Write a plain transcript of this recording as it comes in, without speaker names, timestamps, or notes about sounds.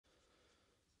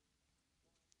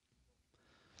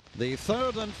The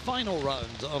third and final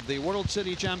round of the World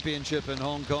City Championship in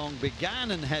Hong Kong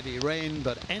began in heavy rain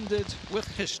but ended with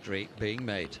history being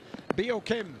made. Bio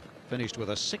Kim finished with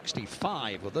a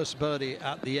 65 with this birdie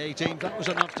at the 18th. That was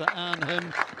enough to earn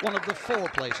him one of the 4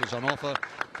 places on offer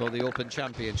for the Open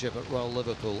Championship at Royal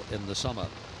Liverpool in the summer.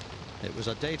 It was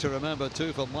a day to remember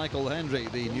too for Michael Hendry,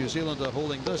 the New Zealander,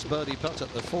 holding this birdie putt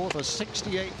at the 4th, a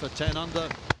 68 for 10 under.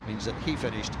 Means that he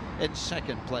finished in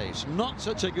 2nd place. Not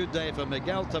such a good day for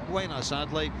Miguel Tabuena,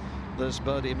 sadly. This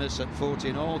birdie miss at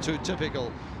 14, all too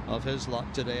typical of his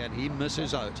luck today, and he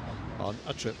misses out on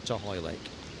a trip to Hoylake.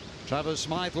 Travis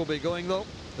Smythe will be going though.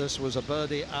 This was a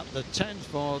birdie at the 10th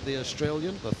for the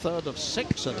Australian, the 3rd of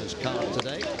 6 in his card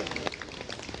today.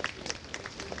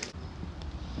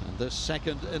 And this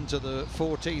 2nd into the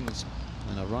 14th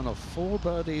in a run of 4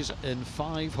 birdies in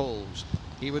 5 holes.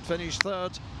 He would finish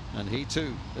 3rd, and he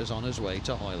too is on his way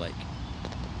to Hoylake.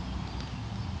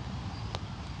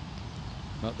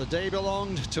 But the day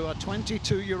belonged to a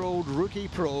 22-year-old rookie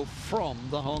pro from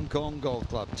the Hong Kong Golf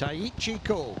Club, Taichi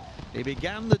Kho. He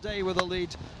began the day with a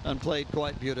lead and played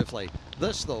quite beautifully.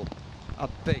 This, though, a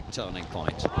big turning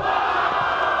point.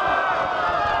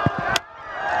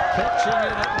 Pitching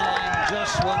in at 9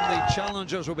 just when the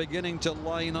challengers were beginning to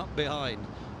line up behind.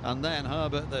 And then, how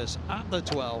about this, at the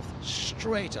 12th,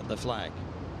 straight at the flag.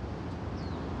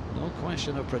 No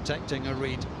question of protecting a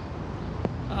reed.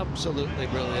 Absolutely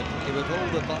brilliant. He would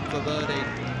hold the putt for birdie.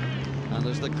 And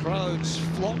as the crowds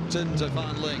flocked into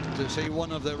Van Ling to see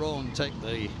one of their own take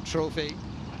the trophy,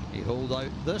 he holed out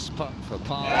this putt for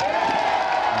par.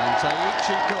 And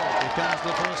Taichi Kho becomes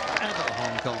the first ever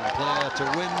Hong Kong player to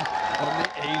win on the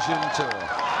Asian Tour.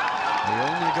 He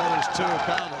only got his tour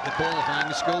card at the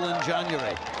qualifying school in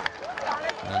January.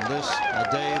 And this, a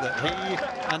day that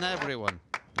he and everyone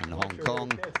in Hong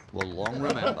Kong will long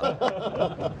remember.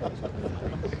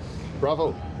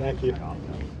 Bravo. Thank you.